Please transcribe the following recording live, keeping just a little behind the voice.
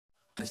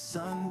The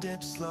sun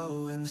dips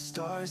low and the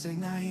stars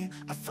ignite.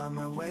 I find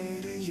my way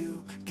to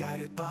you,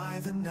 guided by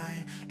the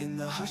night. In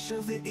the hush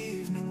of the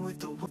evening, with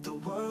the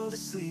world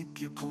asleep,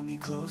 you pull me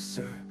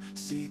closer,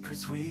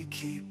 secrets we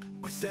keep.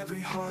 With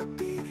every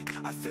heartbeat,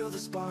 I feel the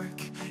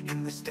spark.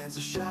 In this dance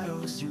of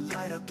shadows, you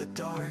light up the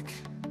dark.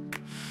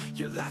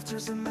 Your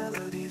laughter's a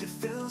melody that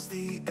fills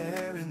the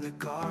air. In the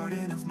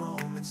garden of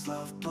moments,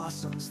 love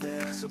blossoms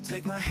there. So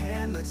take my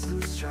hand, let's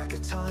lose track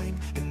of time.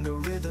 In the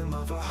rhythm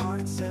of our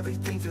hearts,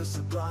 everything feels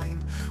sublime.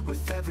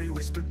 With every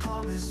whispered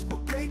promise,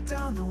 we'll break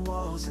down the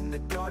walls. In the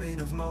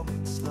garden of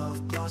moments,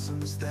 love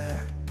blossoms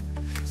there.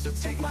 So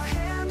take my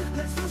hand,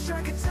 let's lose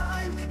track of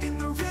time. In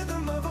the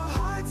rhythm of our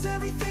hearts,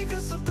 everything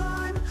feels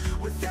sublime.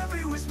 With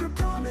every whispered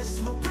promise,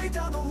 we'll break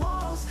down the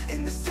walls.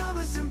 In this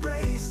timeless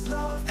embrace,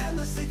 love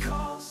endlessly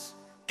calls.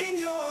 In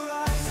your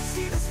eyes, I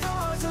see the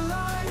stars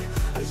align.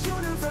 A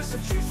universe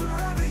of dreams,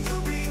 forever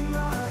you'll be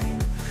mine.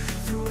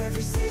 Through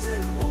every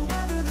season, we'll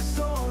weather the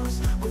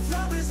storms. With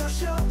love as our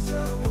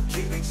shelter, we'll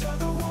keep each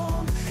other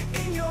warm.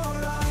 In your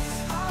eyes,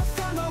 I'll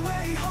find my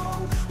way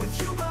home.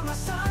 With you by my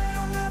side,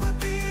 I'll never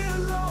be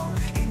alone.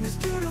 In this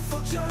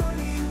beautiful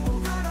journey, we'll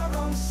write our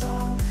own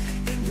song.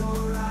 In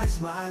your eyes,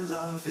 my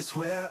love is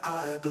where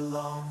I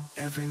belong.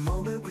 Every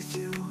moment with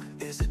you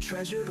is a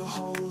treasure to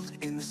hold.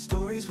 In the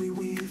stories we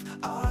weave,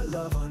 our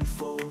love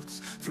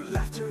unfolds. Through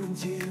laughter and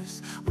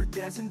tears, we're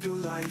dancing through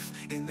life.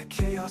 In the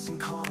chaos and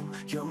calm,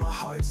 you're my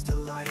heart's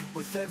delight.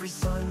 With every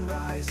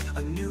sunrise,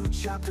 a new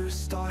chapter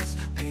starts,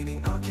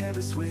 painting our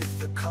canvas with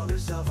the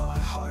colors of our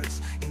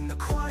hearts. In the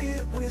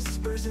quiet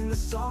whispers, in the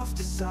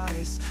softest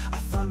sighs, I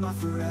find my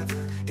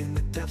forever in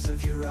the depths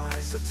of your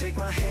eyes. So take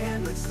my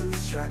hand, let's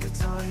lose track of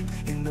time.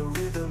 In the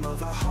rhythm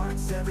of our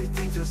hearts,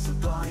 everything feels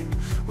sublime.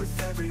 With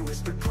every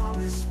whispered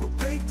promise, we'll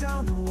break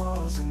down the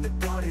walls. In the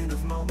garden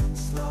of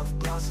moments, love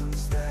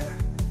blossoms there.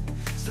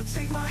 So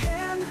take my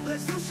hand,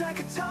 let's lose track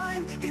of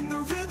time. In the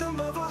rhythm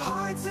of our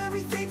hearts,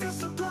 everything feels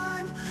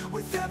sublime.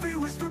 With every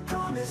whispered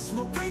promise,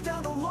 we'll break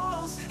down the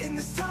walls. In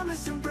this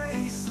timeless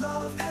embrace,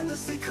 love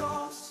endlessly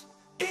calls.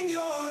 In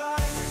your eyes,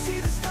 I see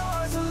the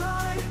stars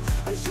align.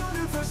 A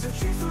universe of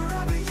dreams,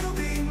 forever you'll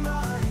be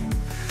mine.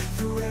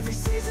 Through every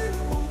season,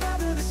 we'll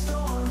weather the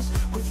storms.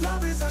 With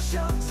love as our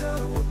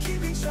shelter, we'll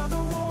keep each other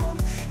warm.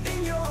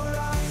 In your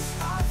eyes,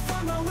 I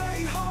find my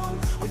way home.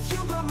 With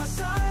you by my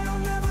side, I'll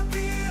never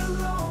be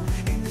alone.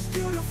 In this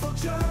beautiful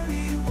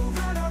journey, we'll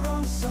write our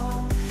own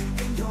song.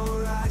 In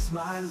your eyes,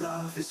 my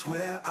love is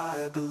where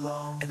I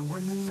belong. And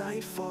when the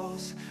night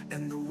falls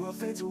and the world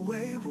fades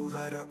away, we'll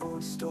write our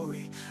own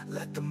story,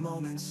 let the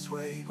moments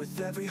sway. With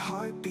every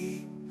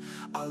heartbeat,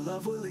 our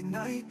love will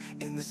ignite.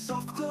 In the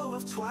soft glow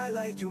of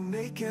twilight, you'll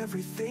make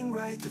everything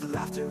right. Through the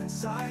laughter and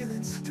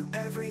silence, through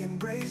every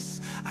embrace,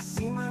 I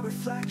see my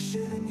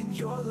reflection in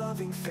your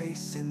loving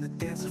face. In the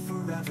dance of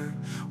forever,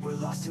 we're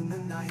lost in the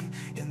night.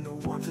 In the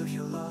warmth of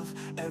your love,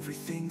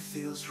 everything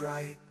feels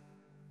right.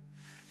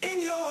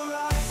 In your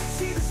eyes, I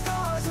see the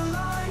stars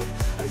align.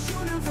 A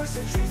universe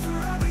of dreams,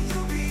 forever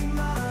you'll be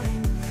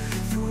mine.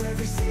 Through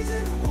every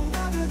season, we'll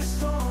weather the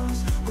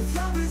storms. With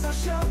love as our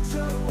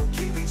shelter, we'll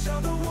keep each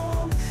other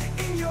warm.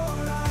 In your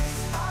eyes,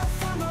 I'll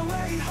find my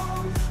way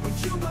home.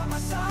 With you by my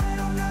side,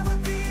 I'll never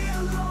be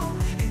alone.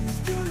 In this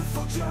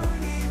beautiful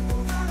journey,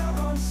 we'll write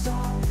our own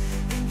song.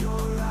 In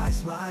your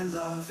eyes, my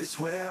love is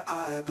where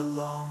I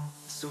belong.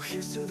 So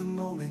here's to the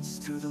moments,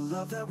 to the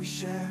love that we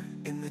share.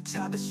 In the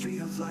tapestry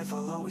of life,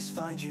 I'll always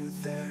find you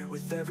there.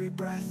 With every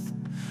breath,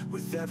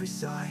 with every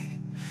sigh.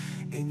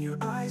 In your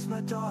eyes, my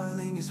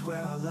darling, is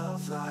where our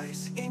love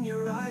lies. In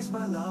your eyes,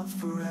 my love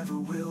forever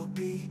will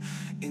be.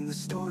 In the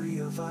story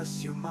of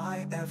us, you're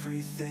my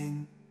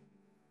everything.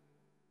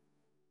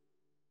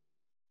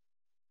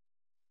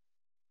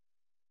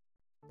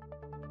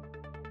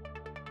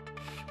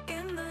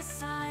 In the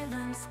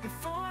silence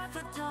before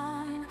the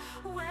dawn,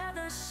 where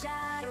the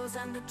shadows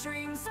and the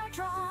dreams are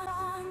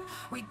drawn,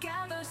 we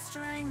gather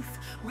strength,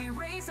 we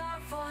raise our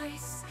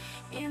voice.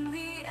 In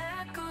the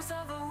echoes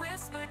of a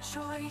whispered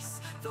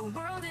choice, the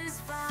world is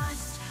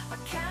vast, a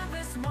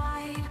canvas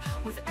wide.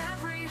 With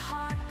every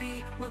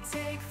heartbeat, we'll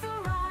take the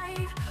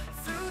ride.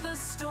 Through the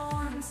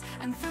storms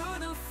and through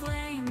the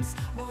flames,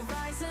 we'll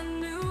rise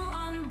anew,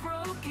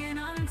 unbroken,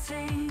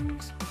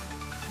 untamed.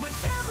 With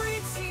every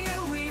tear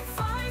we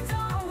find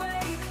our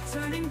way,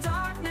 turning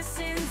darkness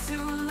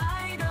into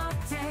light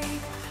of day.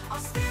 Our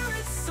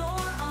spirits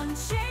soar,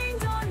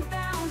 unchained,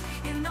 unbound.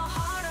 In the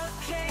heart of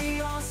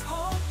chaos,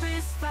 hope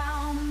is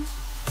found.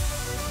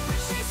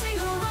 We're chasing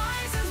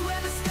horizons where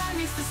the sky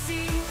meets the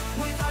sea.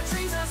 With our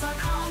dreams as our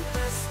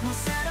compass,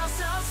 we'll set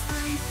ourselves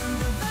free. Through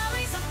the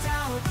valleys of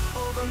doubt,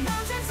 over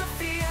mountains of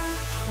fear,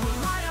 we'll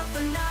light up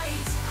the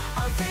night,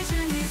 our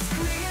vision is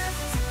clear.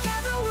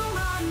 Together we'll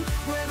run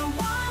where the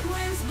wild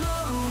winds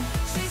blow.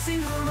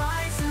 Chasing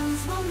horizons,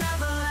 we'll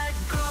never let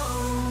go.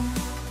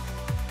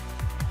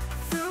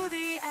 Through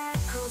the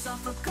echoes of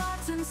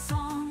forgotten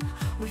song,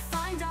 we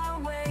find our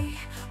way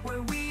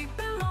where we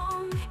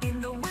belong.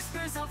 In the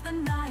whispers of the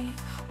night,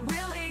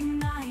 we'll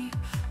ignite.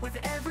 With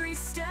every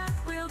step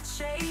we'll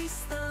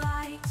chase the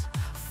light.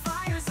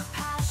 Fires of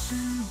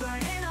passion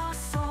burning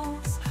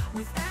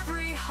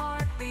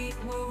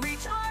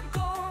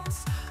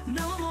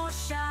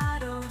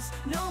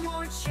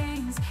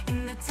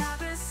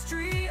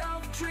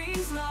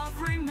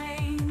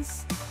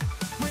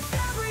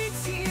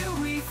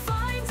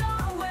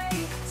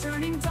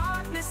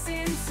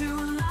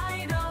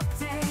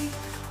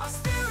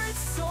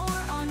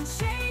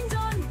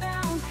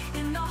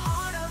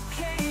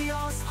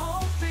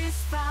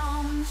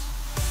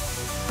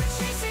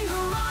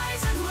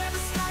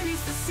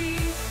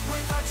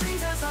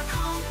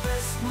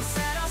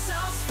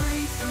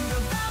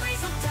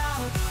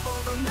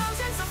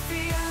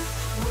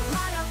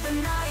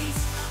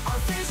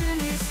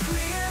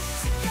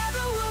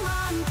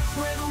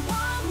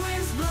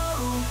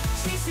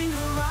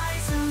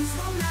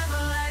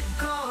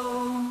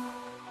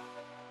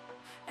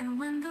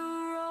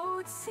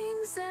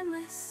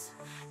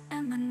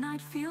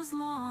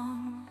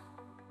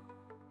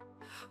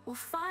We'll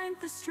find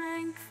the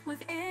strength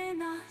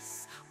within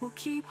us, we'll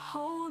keep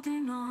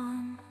holding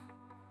on.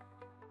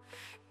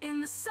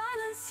 In the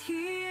silence,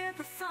 hear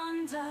the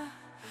thunder,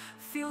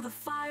 feel the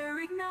fire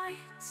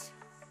ignite.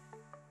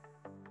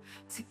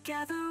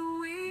 Together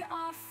we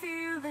are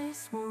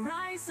fearless, we'll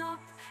rise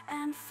up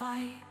and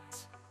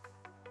fight.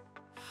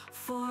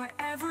 For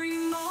every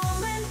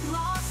moment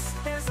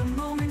lost, there's a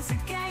moment to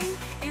gain.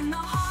 In the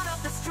heart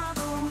of the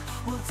struggle,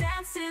 we'll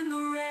dance in the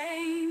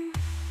rain.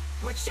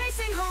 We're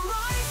chasing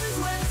horizons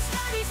where the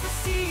sky meets the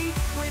sea.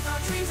 With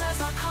our dreams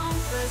as our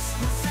compass,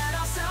 we'll set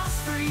ourselves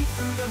free.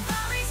 Through the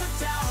valleys of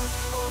doubt,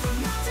 over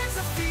mountains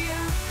of fear,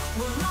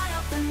 we'll light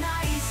up the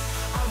night.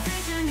 Our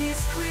vision is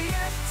clear.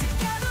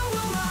 Together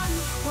we'll run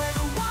where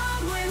the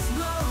wild winds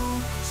blow.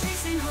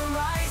 Chasing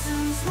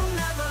horizons, we'll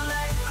never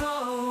let go.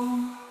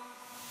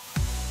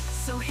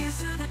 So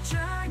here's to the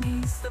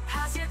journeys, the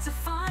paths yet to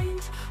find.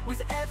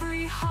 With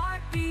every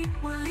heartbeat,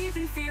 we're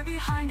leaving fear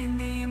behind. In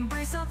the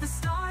embrace of the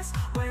stars,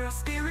 where our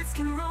spirits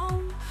can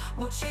roam,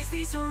 we'll chase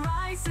these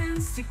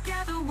horizons,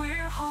 together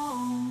we're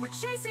home. We're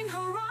chasing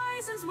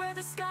horizons where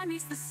the sky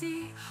meets the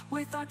sea.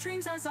 With our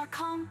dreams as our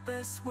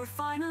compass, we're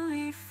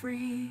finally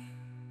free.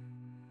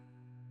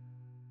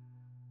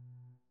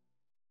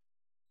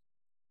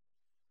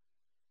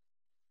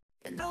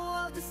 In the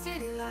world of the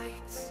city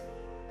lights,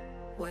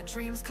 where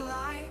dreams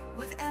collide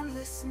with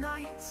endless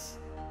nights,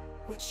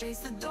 we chase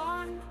the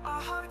dawn,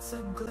 our hearts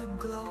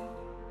aglow.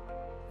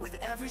 With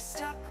every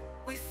step,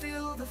 we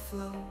feel the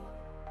flow.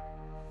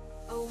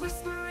 A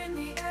whisper in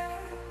the air,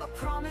 a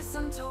promise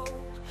untold.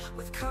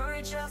 With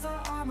courage as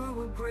our armor,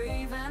 we're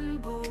brave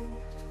and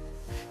bold.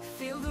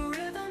 Feel the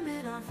rhythm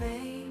in our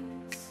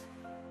veins,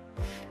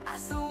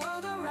 as the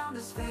world around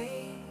us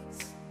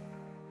fades.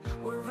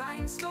 We're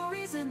writing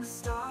stories in the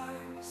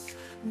stars,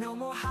 no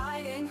more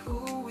hiding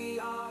who we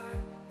are.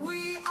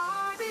 We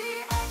are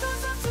the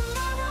echoes of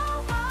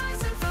tomorrow,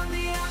 rising from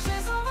the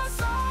ashes of our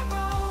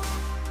sorrow.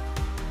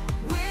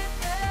 With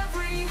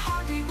every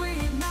heartbeat we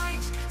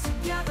ignite,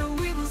 together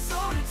we will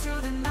soar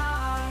into the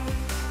night.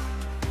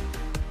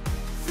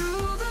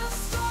 Through the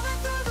storm and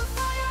through the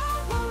fire,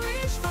 we'll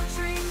reach for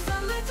dreams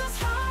that lift us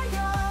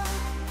higher.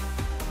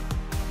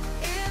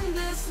 In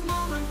this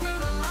moment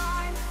we're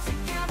alive,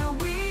 together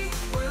we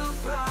will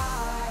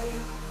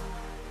thrive.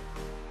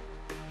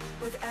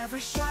 With every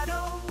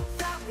shadow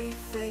that we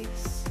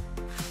face,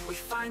 we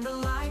find the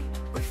light,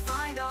 we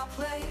find our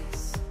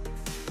place.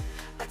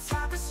 A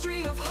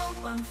tapestry of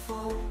hope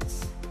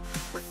unfolds,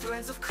 with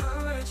threads of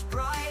courage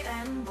bright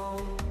and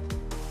bold.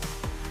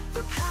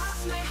 The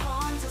past may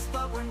haunt us,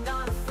 but we're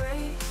not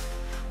afraid.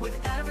 With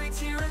every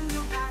tear a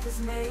new path is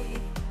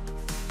made.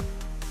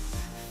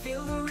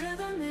 Feel the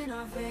rhythm in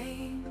our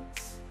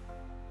veins,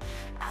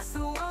 as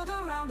the world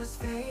around us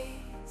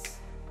fades.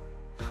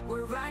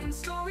 We're writing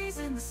stories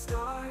in the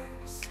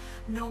stars,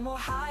 no more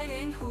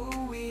hiding who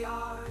we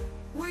are.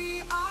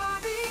 We are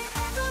the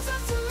echoes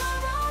of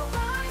tomorrow,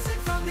 rising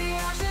from the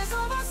ashes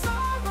of our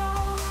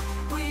sorrow.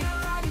 We are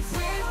riding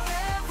with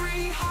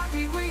every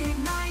heartbeat we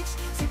ignite.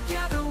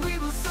 Together we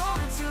will soar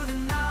into the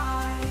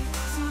night,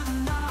 to the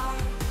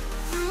night.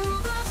 Through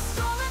the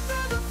storm and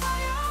through the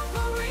fire,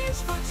 we'll reach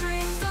for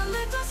dreams that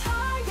lift us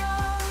higher,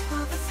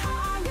 lift us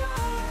higher.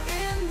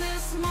 In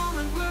this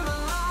moment we're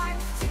alive,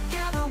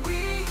 together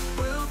we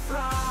will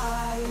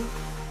thrive.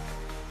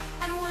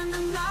 And when the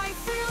night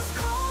feels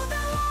cold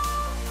and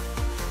long,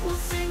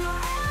 we'll sing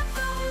our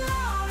anthem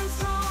loud and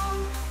strong.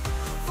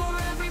 For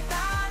every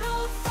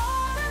battle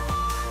fought and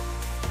won,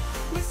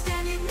 we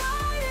stand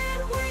united,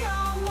 we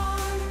are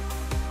one.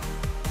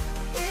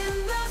 In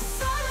the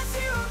silence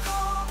hear a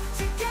call,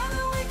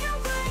 together we can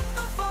break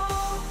the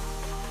fall.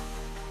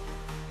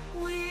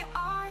 We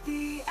are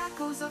the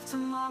echoes of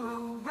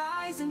tomorrow,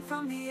 rising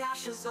from the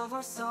ashes of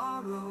our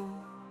sorrow.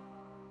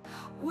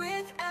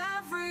 With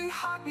every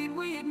heartbeat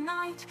we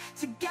ignite,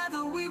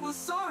 together we will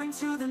soar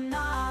into the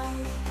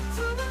night,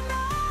 to the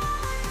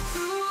night.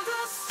 Through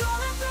the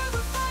storm and through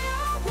the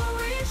fire, we'll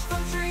reach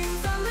for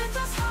dreams that lift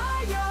us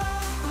higher,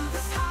 lift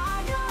us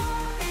higher.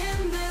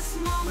 In this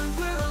moment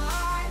we're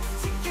alive,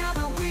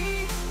 together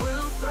we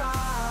will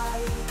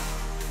thrive.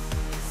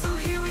 So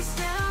here we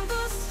stand,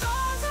 the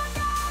stars are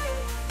guide,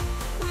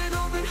 with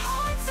open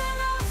hearts and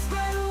arms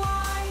spread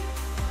wide.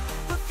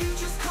 The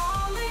future's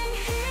calling,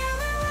 hear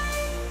it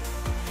ring.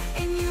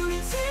 In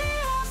unity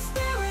our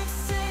spirits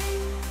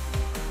sing.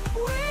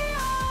 We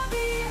are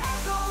the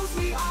echoes,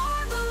 we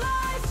are the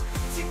light.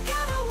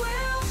 Together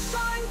we'll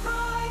shine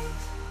bright.